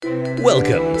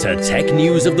Welcome to Tech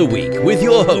News of the Week with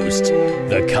your host,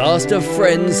 the cast of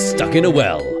friends stuck in a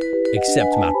well,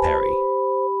 except Matt Perry.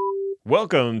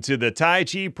 Welcome to the Tai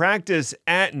Chi practice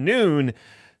at noon.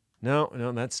 No,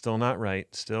 that's still not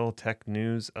right. Still Tech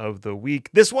News of the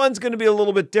Week. This one's going to be a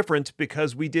little bit different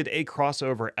because we did a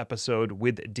crossover episode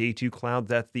with Day 2 Cloud.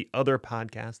 That's the other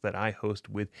podcast that I host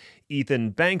with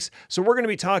Ethan Banks. So we're going to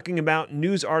be talking about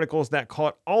news articles that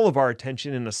caught all of our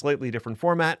attention in a slightly different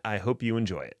format. I hope you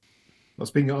enjoy it. Well,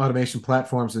 speaking of automation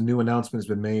platforms, a new announcement has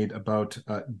been made about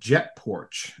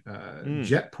JetPorch.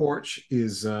 JetPorch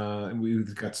is,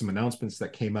 we've got some announcements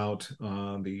that came out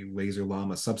on the Laser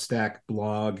Llama Substack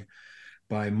blog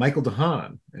by Michael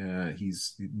DeHaan.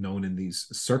 He's known in these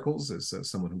circles as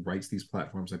someone who writes these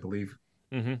platforms, I believe.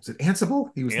 Mm-hmm. Is it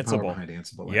Ansible? He was the power behind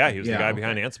Ansible. Yeah, he was the guy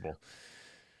behind Ansible.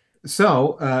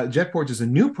 So JetPorch is a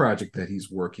new project that he's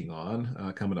working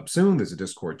on coming up soon. There's a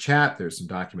Discord chat. There's some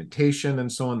documentation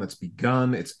and so on that's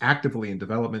begun. It's actively in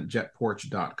development,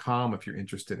 jetporch.com if you're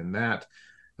interested in that.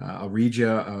 I'll read you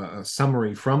a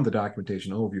summary from the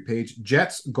documentation overview page.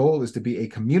 Jet's goal is to be a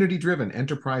community-driven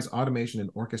enterprise automation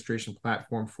and orchestration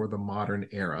platform for the modern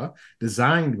era,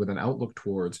 designed with an outlook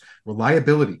towards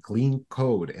reliability, clean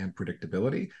code, and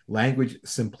predictability, language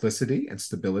simplicity and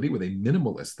stability with a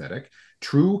minimal aesthetic,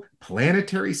 true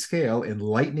planetary scale and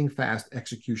lightning-fast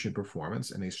execution performance,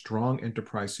 and a strong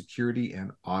enterprise security and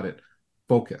audit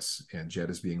focus. And Jet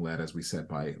is being led, as we said,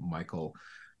 by Michael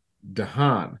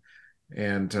DeHaan.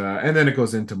 And then it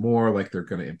goes into more like they're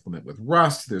going to implement with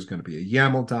Rust. There's going to be a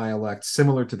YAML dialect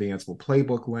similar to the Ansible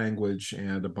playbook language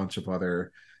and a bunch of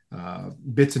other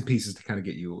bits and pieces to kind of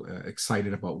get you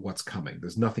excited about what's coming.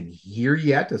 There's nothing here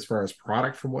yet as far as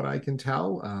product from what I can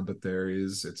tell, but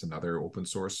it's another open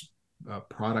source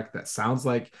product that sounds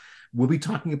like we'll be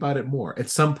talking about it more at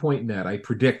some point. Ned, I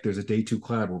predict there's a Day 2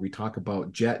 Cloud where we talk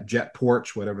about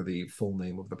JetPorch, whatever the full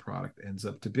name of the product ends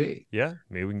up to be. Yeah,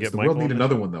 maybe we can get Does the world need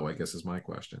another one, though, I guess is my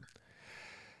question.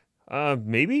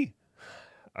 Maybe.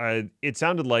 It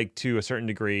sounded like to a certain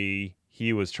degree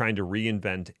he was trying to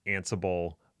reinvent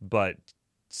Ansible, but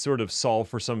sort of solve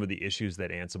for some of the issues that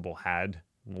Ansible had,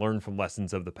 learn from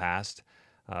lessons of the past.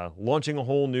 Launching a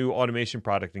whole new automation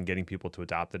product and getting people to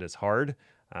adopt it is hard.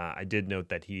 I did note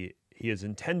that he is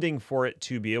intending for it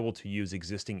to be able to use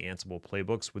existing Ansible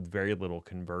playbooks with very little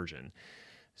conversion.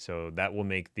 So that will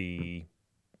make the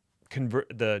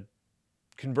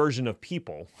conversion of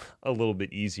people a little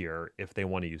bit easier if they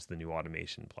want to use the new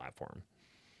automation platform.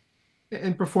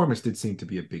 And performance did seem to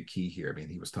be a big key here. I mean,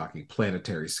 he was talking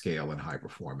planetary scale and high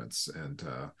performance,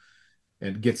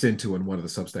 and gets into in one of the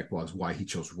Substack blogs why he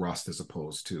chose Rust as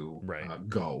opposed to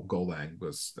Go. Golang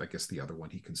was, I guess, the other one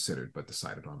he considered, but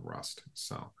decided on Rust.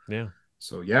 So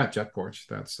yeah, JetPorch.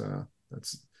 That's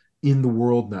in the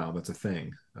world now. That's a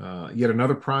thing. Yet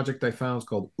another project I found is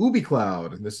called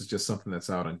UbiCloud, and this is just something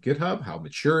that's out on GitHub. How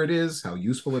mature it is, how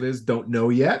useful it is, don't know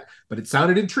yet, but it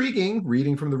sounded intriguing.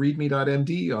 Reading from the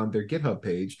readme.md on their GitHub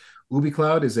page,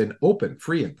 UbiCloud is an open,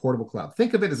 free, and portable cloud.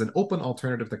 Think of it as an open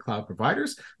alternative to cloud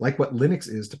providers, like what Linux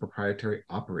is to proprietary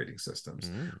operating systems.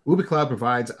 UbiCloud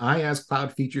provides IaaS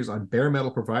cloud features on bare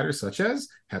metal providers such as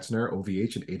Hetzner,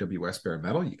 OVH, and AWS bare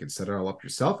metal. You can set it all up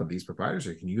yourself on these providers,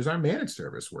 or you can use our managed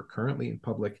service. We're currently in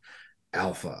public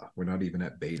alpha. We're not even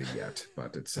at beta yet,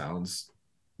 but it sounds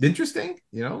interesting.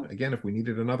 Again, if we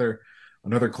needed another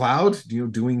cloud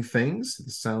doing things,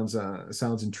 it sounds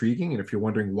intriguing. And if you're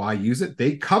wondering why use it,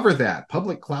 they cover that.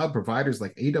 Public cloud providers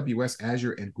like AWS,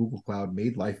 Azure, and Google Cloud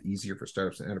made life easier for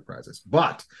startups and enterprises,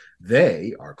 but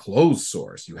they are closed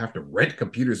source. You have to rent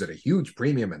computers at a huge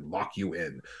premium and lock you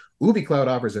in. UbiCloud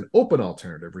offers an open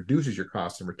alternative, reduces your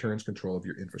costs, and returns control of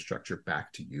your infrastructure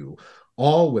back to you,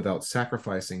 all without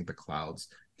sacrificing the cloud's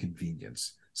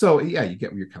convenience. So yeah, you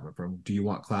get where you're coming from. Do you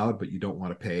want cloud, but you don't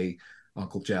want to pay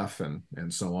Uncle Jeff and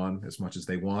so on as much as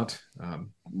they want?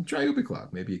 Try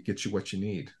UbiCloud. Maybe it gets you what you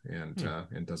need and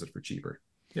does it for cheaper.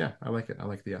 Yeah, I like it. I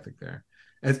like the ethic there.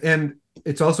 And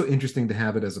it's also interesting to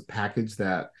have it as a package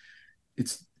that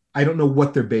I don't know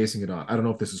what they're basing it on. I don't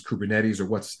know if this is Kubernetes or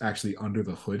what's actually under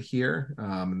the hood here.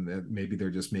 Maybe they're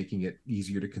just making it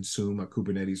easier to consume a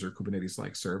Kubernetes or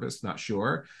Kubernetes-like service. Not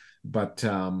sure. But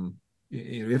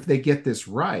if they get this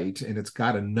right and it's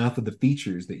got enough of the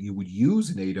features that you would use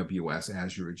in AWS,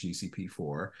 Azure, or GCP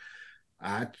for,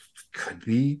 could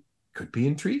be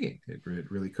intriguing. It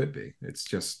really could be. It's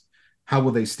just, how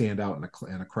will they stand out in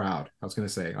a crowd? I was going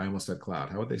to say, I almost said cloud.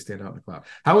 How would they stand out in the cloud?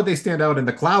 How would they stand out in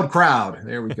the cloud crowd?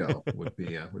 There we go. would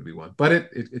be one. But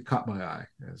it caught my eye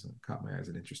as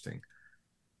an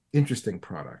interesting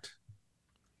product.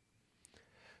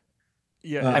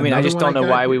 Yeah, I mean, I just don't know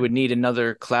why we would need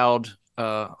another cloud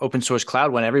open source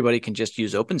cloud when everybody can just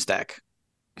use OpenStack.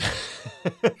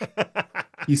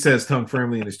 He says, tongue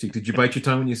firmly in his cheek. Did you bite your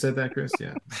tongue when you said that, Chris?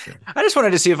 Yeah. Okay. I just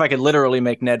wanted to see if I could literally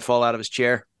make Ned fall out of his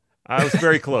chair. I was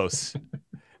very close.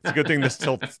 It's a good thing this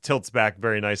tilts back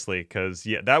very nicely because,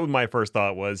 yeah, that was my first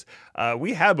thought was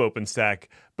we have OpenStack,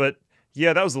 but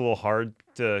yeah, that was a little hard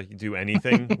to do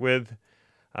anything with.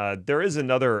 There is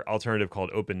another alternative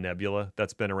called Open Nebula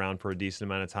that's been around for a decent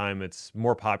amount of time. It's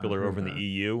more popular over in the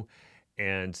EU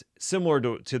and similar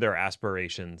to their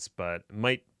aspirations, but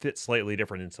might fit slightly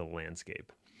different into the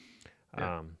landscape.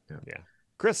 Yeah.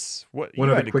 Chris, one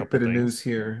other quick bit of news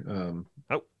here.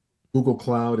 Google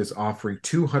Cloud is offering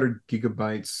 200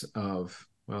 gigabytes of,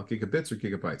 well, gigabits or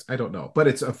gigabytes, I don't know, but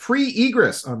it's a free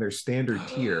egress on their standard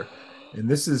tier. And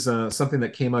this is something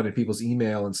that came out in people's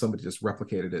email, and somebody just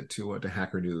replicated it to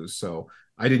Hacker News. So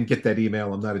I didn't get that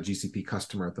email. I'm not a GCP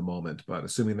customer at the moment, but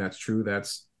assuming that's true,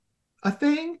 that's a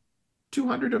thing.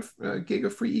 200 of gig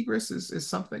of free egress is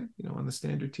something, on the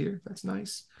standard tier. That's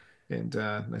nice. And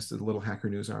nice little Hacker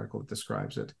News article that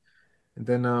describes it. And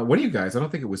then one of you guys, I don't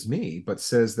think it was me, but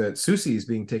says that SUSE is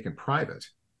being taken private.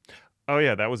 Oh,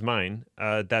 yeah, that was mine.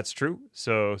 That's true.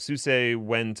 So SUSE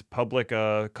went public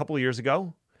a couple of years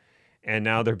ago, and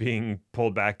now they're being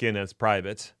pulled back in as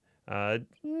private.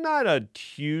 Not a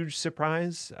huge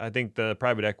surprise. I think the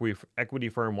private equity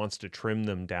firm wants to trim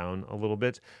them down a little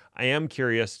bit. I am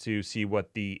curious to see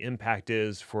what the impact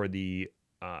is for the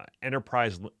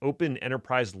Open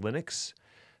Enterprise Linux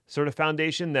sort of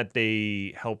foundation that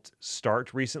they helped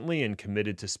start recently and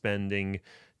committed to spending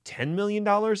 $10 million,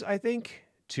 I think,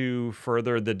 to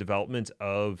further the development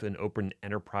of an Open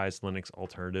Enterprise Linux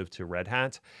alternative to Red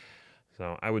Hat.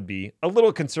 So I would be a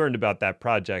little concerned about that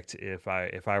project if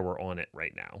I were on it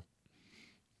right now.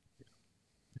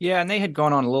 Yeah, and they had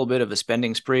gone on a little bit of a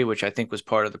spending spree, which I think was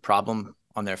part of the problem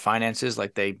on their finances.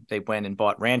 Like they went and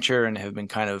bought Rancher and have been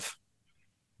kind of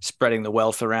spreading the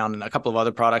wealth around and a couple of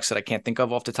other products that I can't think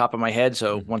of off the top of my head.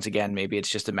 So once again, maybe it's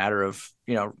just a matter of,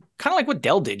 kind of like what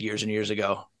Dell did years and years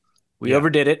ago. We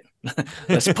overdid it.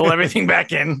 Let's pull everything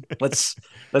back in. Let's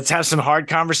have some hard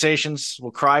conversations.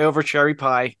 We'll cry over cherry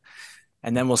pie,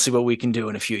 and then we'll see what we can do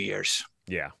in a few years.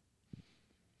 Yeah.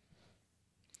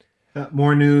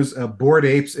 More news. Bored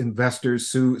Apes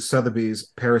investors sue Sotheby's,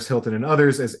 Paris Hilton, and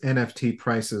others as NFT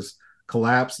prices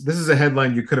collapse. This is a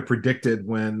headline you could have predicted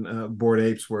when Bored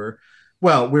Apes were,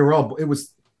 it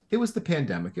was the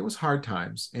pandemic. It was hard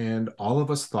times. And all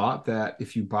of us thought that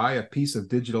if you buy a piece of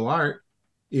digital art,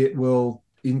 it will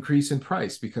increase in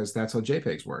price because that's how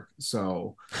JPEGs work.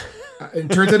 So it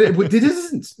turns out it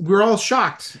isn't. We're all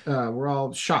shocked. We're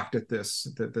all shocked at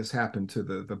that this happened to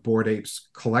the Bored Apes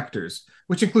collectors,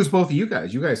 which includes both of you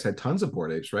guys. You guys had tons of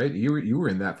Bored Apes, right? You were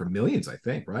in that for millions, I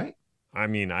think, right? I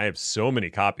mean, I have so many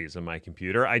copies on my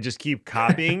computer. I just keep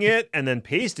copying it and then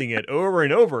pasting it over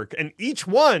and over. And each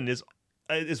one is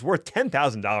worth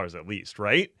 $10,000 at least,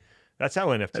 right? That's how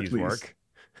NFTs work.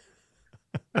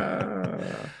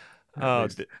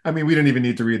 I mean, we don't even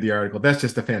need to read the article. That's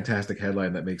just a fantastic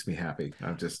headline that makes me happy.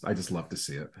 I just love to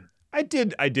see it. I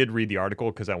did read the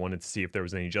article because I wanted to see if there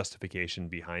was any justification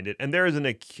behind it. And there is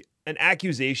an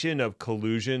accusation of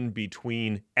collusion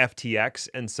between FTX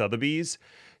and Sotheby's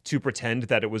to pretend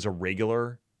that it was a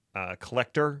regular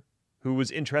collector who was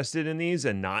interested in these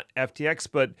and not FTX.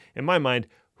 But in my mind,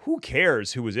 who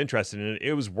cares who was interested in it?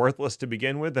 It was worthless to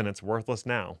begin with, and it's worthless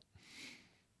now.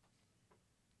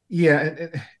 Yeah,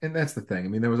 and that's the thing. I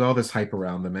mean, there was all this hype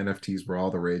around them. NFTs were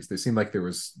all the rage. They seemed like there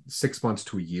was 6 months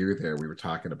to a year there. We were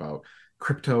talking about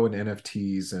crypto and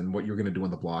NFTs and what you're going to do on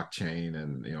the blockchain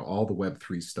and all the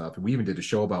Web3 stuff. And we even did a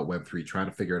show about Web3, trying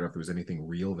to figure out if there was anything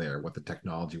real there, what the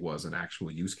technology was and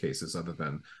actual use cases other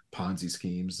than Ponzi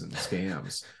schemes and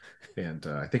scams. And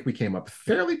I think we came up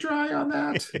fairly dry on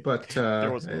that, but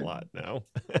there wasn't a lot. No.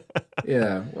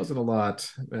 Yeah, it wasn't a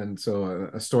lot. And so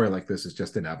a story like this is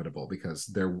just inevitable because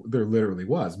there literally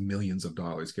was millions of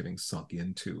dollars getting sunk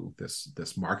into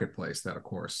this marketplace that, of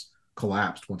course,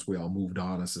 collapsed once we all moved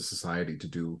on as a society to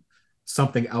do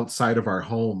something outside of our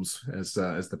homes as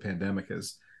the pandemic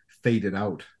has faded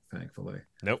out, thankfully.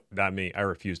 Nope, not me. I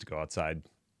refuse to go outside.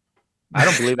 I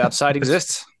don't believe outside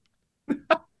exists.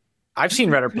 I've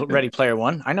seen Ready Player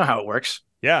One. I know how it works.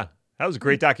 Yeah, that was a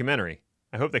great documentary.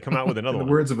 I hope they come out with another one. In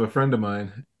the words of a friend of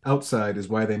mine, outside is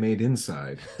why they made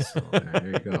inside. So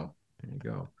there you go. There you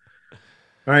go.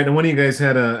 All right, and one of you guys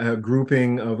had a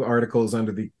grouping of articles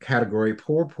under the category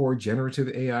Poor Generative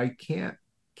AI Can't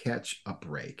Catch a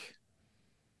Break.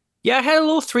 Yeah, I had a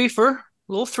little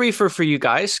threefer for you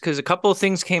guys because a couple of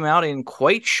things came out in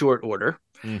quite short order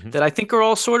that I think are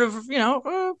all sort of,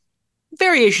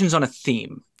 variations on a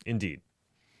theme. Indeed.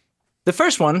 The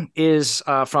first one is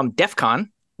from DEF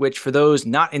CON, which for those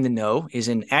not in the know is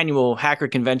an annual hacker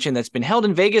convention that's been held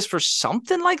in Vegas for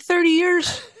something like 30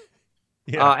 years.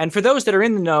 Yeah. And for those that are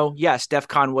in the know, yes, DEF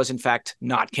CON was in fact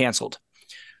not canceled.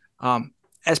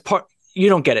 You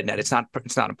don't get it, Ned. It's not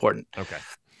important. Okay.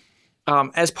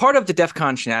 As part of the DEF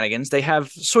CON shenanigans, they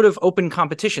have sort of open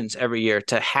competitions every year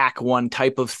to hack one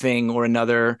type of thing or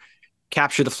another,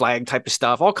 capture the flag type of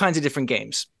stuff, all kinds of different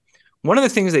games. One of the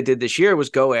things they did this year was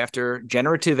go after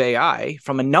generative AI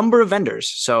from a number of vendors.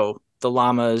 So the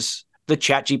Llamas, the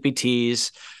Chat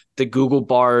GPTs, the Google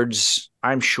Bards.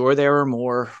 I'm sure there are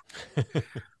more.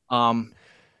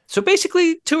 So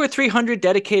basically 200 or 300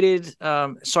 dedicated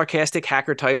sarcastic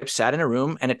hacker types sat in a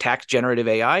room and attacked generative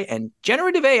AI, and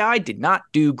generative AI did not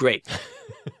do great.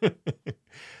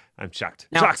 I'm shocked.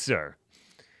 Now, shocked, sir.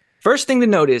 First thing to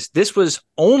note is this was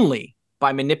only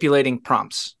by manipulating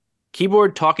prompts.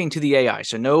 Keyboard talking to the AI.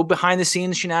 So no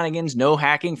behind-the-scenes shenanigans, no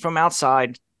hacking from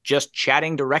outside, just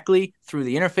chatting directly through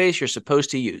the interface you're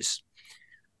supposed to use.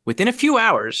 Within a few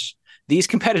hours, these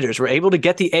competitors were able to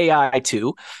get the AI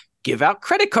to give out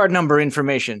credit card number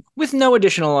information with no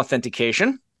additional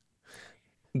authentication,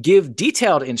 give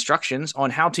detailed instructions on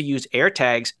how to use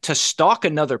AirTags to stalk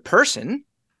another person,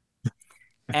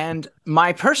 and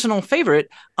my personal favorite,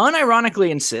 unironically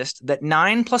insist that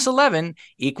 9 plus 11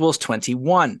 equals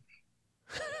 21.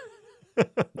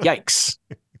 Yikes.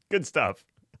 Good stuff.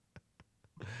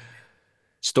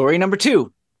 Story number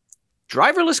 2.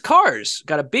 Driverless cars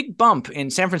got a big bump in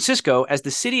San Francisco as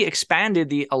the city expanded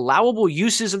the allowable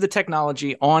uses of the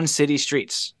technology on city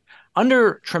streets.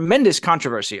 Under tremendous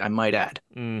controversy, I might add.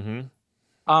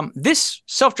 Mm-hmm. This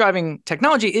self-driving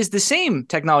technology is the same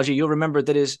technology, you'll remember,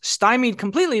 that is stymied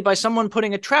completely by someone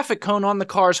putting a traffic cone on the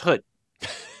car's hood.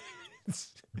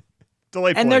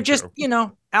 Delightful. And they're just,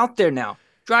 out there now,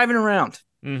 driving around.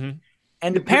 Mm-hmm.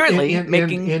 And apparently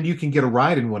and you can get a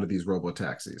ride in one of these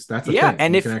robo-taxis. That's the thing.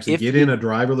 And you can actually get in a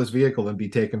driverless vehicle and be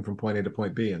taken from point A to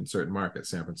point B in certain markets,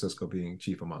 San Francisco being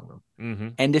chief among them. Mm-hmm.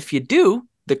 And if you do,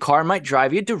 the car might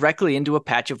drive you directly into a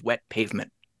patch of wet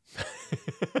pavement.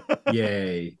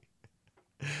 Yay.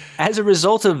 As a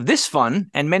result of this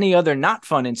fun and many other not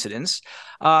fun incidents,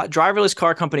 driverless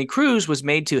car company Cruise was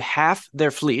made to halve their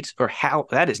fleet,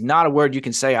 that is not a word you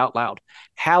can say out loud.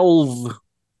 Halve?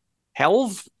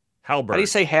 Halberd. How do you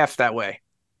say half that way?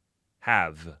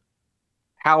 Have.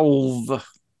 Halve.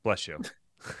 Bless you.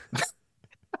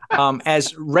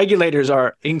 As regulators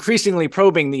are increasingly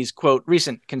probing these, quote,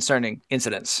 recent concerning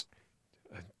incidents.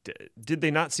 Did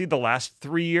they not see the last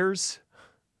 3 years?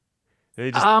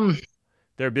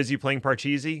 They're busy playing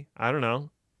Parcheesi? I don't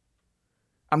know.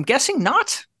 I'm guessing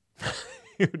not.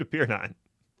 It would appear not.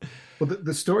 Well,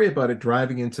 the story about it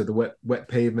driving into the wet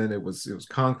pavement, it was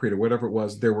concrete or whatever it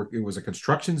was. It was a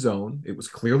construction zone. It was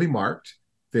clearly marked.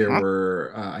 There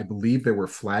were, I believe, there were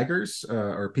flaggers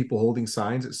or people holding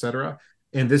signs, etc.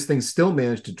 And this thing still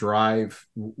managed to drive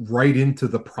right into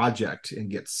the project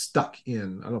and get stuck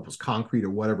in. I don't know if it was concrete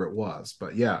or whatever it was,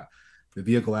 but yeah, the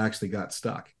vehicle actually got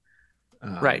stuck.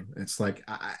 Right. It's like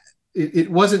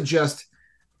it wasn't just.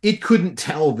 It couldn't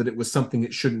tell that it was something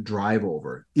it shouldn't drive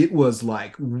over. It was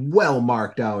like well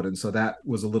marked out. And so that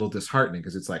was a little disheartening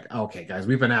because it's like, okay, guys,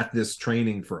 we've been at this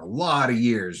training for a lot of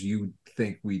years. You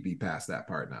think we'd be past that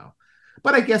part now.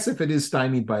 But I guess if it is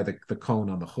stymied by the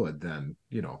cone on the hood, then,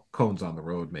 cones on the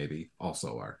road maybe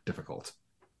also are difficult.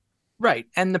 Right.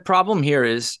 And the problem here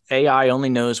is AI only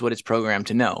knows what it's programmed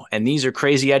to know. And these are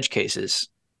crazy edge cases.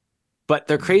 But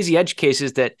they're crazy edge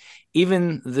cases that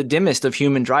even the dimmest of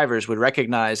human drivers would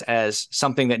recognize as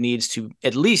something that needs to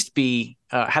at least be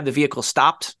have the vehicle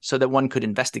stopped so that one could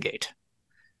investigate.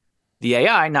 The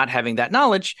AI, not having that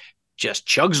knowledge, just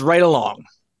chugs right along.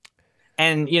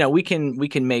 And we can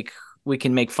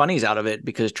make funnies out of it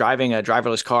because driving a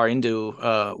driverless car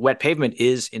into wet pavement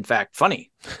is in fact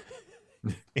funny,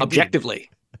 objectively.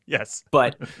 Yes.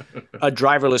 But a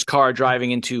driverless car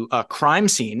driving into a crime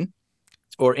scene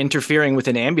or interfering with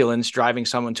an ambulance driving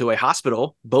someone to a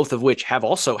hospital, both of which have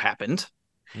also happened,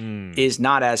 is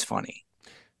not as funny.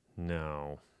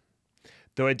 No.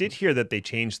 Though I did hear that they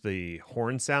changed the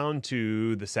horn sound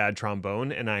to the sad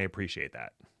trombone, and I appreciate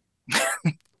that.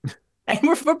 And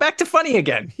we're back to funny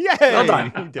again. Yay! Well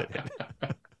done. We did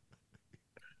it.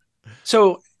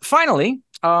 So finally,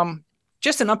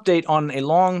 just an update on a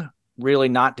long, really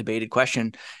not debated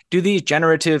question. Do these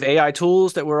generative AI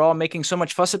tools that we're all making so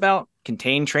much fuss about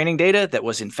contain training data that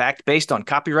was in fact based on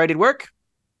copyrighted work?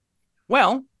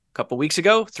 Well, a couple weeks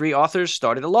ago, 3 authors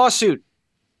started a lawsuit.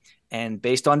 And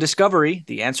based on discovery,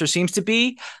 the answer seems to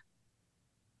be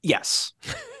yes.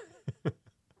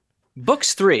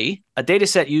 Books 3, a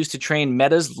dataset used to train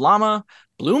Meta's Llama,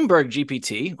 Bloomberg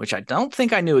GPT, which I don't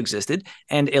think I knew existed,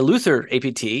 and Eleuther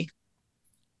APT,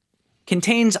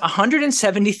 contains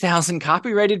 170,000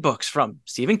 copyrighted books from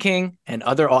Stephen King and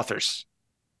other authors.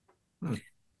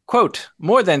 Quote,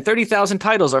 more than 30,000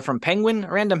 titles are from Penguin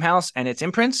Random House and its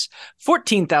imprints,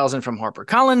 14,000 from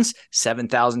HarperCollins,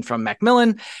 7,000 from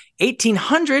Macmillan,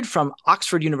 1,800 from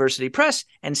Oxford University Press,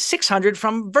 and 600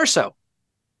 from Verso.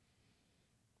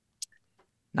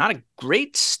 Not a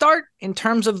great start in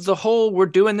terms of the whole we're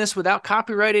doing this without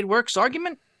copyrighted works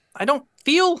argument, I don't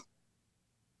feel.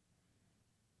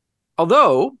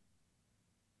 Although,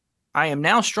 I am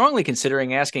now strongly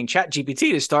considering asking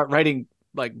ChatGPT to start writing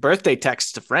like birthday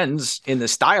texts to friends in the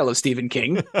style of Stephen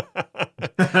King.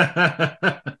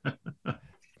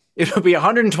 It'll be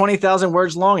 120,000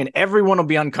 words long and everyone will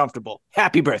be uncomfortable.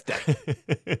 Happy birthday.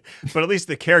 But at least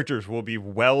the characters will be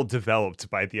well developed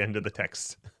by the end of the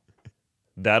text.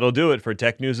 That'll do it for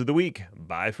Tech News of the Week.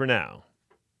 Bye for now.